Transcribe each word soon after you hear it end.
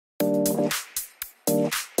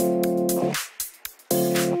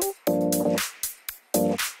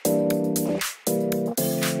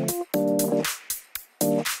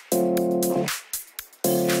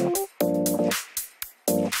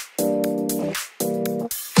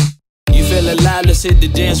alive, let's hit the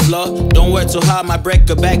dance floor. Don't work too hard, might break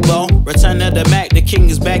a backbone. Return to the Mac, the king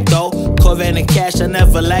is back though. Corvette and cash, I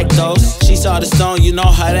never lack those. She saw the stone, you know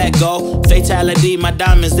how that go. Fatality, my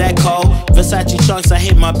diamonds that cold. Versace trunks, I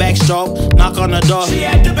hit my backstroke. Knock on the door, she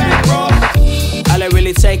at the back row. All I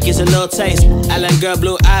really take is a little taste. Island girl,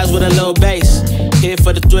 blue eyes with a little bass. Here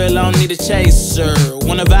for the thrill, I don't need a chaser.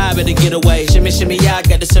 Wanna vibe at the getaway. Shimmy, shimmy, yeah, I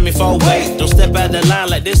got the semi-four weight. Don't step out the line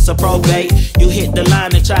like this a probate. You hit the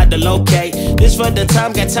line and try to locate. This for the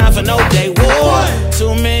time, got time for no day. One,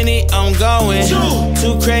 too many, I'm going.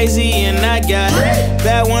 Too crazy and I got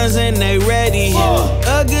bad ones and they ready.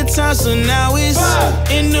 A good time, so now it's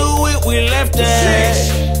in the whip, we left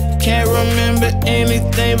that. Can't remember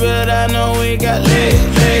anything, but I know we got lit.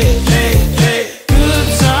 Good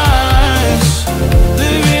times,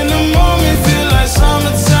 live in the moment, feel like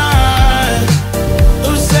summertime.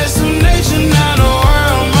 Obsessed with nature, not a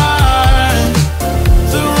world mine.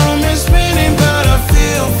 The room is spinning, but I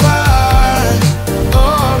feel fine.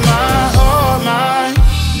 Oh my.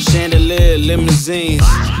 Chandelier, limousines.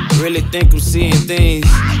 Really think I'm seeing things.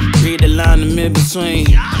 Read the line in mid-between.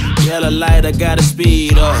 Yellow light, I gotta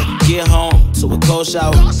speed up. Get home to a cold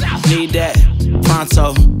shower. Need that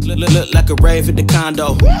pronto. Look like a rave at the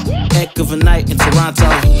condo. Heck of a night in Toronto.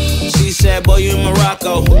 She said, boy, you in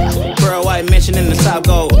Morocco. Pearl white mansion in the top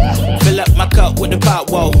gold. Fill up my cup with the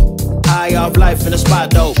pop, whoa. High off life in the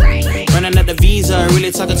spot though. Running at the visa,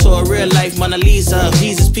 really talking to a real life Mona Lisa.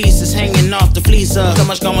 Jesus pieces hanging off the fleecer. So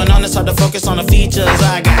much going on, it's hard to focus on the features.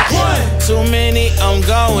 I got too many, I'm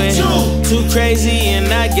going. Too crazy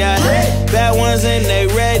and I got bad ones and they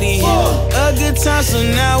ready. A good time, so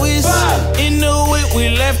now it's in the whip, we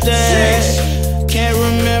left that. Can't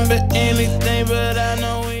remember anything but